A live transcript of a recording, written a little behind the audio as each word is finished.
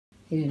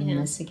He didn't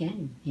miss a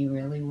game. He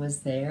really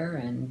was there.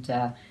 And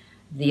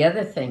the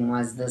other thing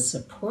was the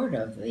support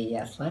of the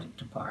athletic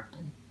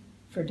department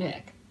for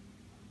Dick.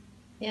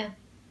 Yeah.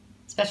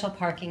 Special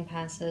parking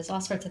passes, all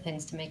sorts of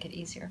things to make it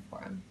easier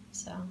for him.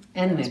 So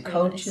and the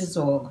coaches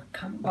all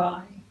come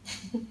by.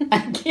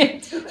 I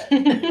can't do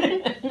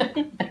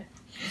that.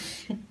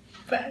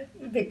 But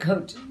the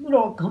coaches would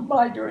all come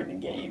by during the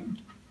game.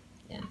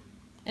 Yeah.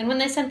 And when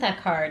they sent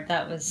that card,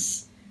 that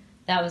was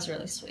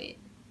really sweet.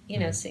 You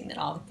know, seeing that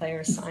all the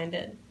players signed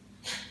it.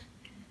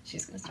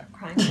 She's going to start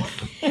crying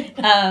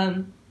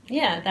more.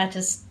 Yeah,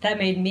 that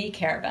made me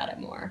care about it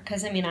more.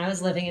 Because, I mean, I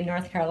was living in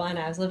North Carolina.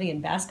 I was living in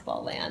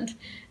basketball land.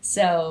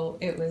 So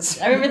it was,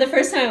 I remember the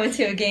first time I went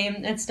to a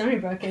game at Stony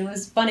Brook, it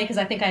was funny because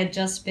I think I had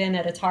just been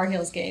at a Tar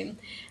Heels game.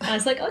 And I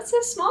was like, oh, it's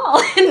so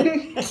small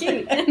and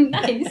cute and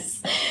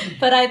nice.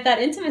 But that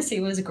intimacy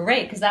was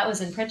great because that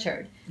was in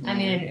Pritchard. I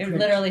mean, it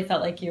literally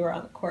felt like you were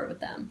on the court with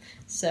them.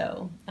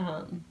 So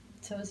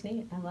it was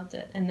neat. I loved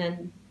it. And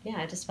then, yeah,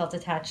 I just felt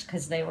attached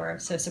because they were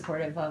so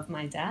supportive of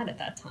my dad at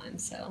that time.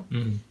 So it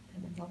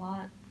meant a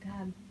lot.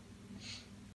 God.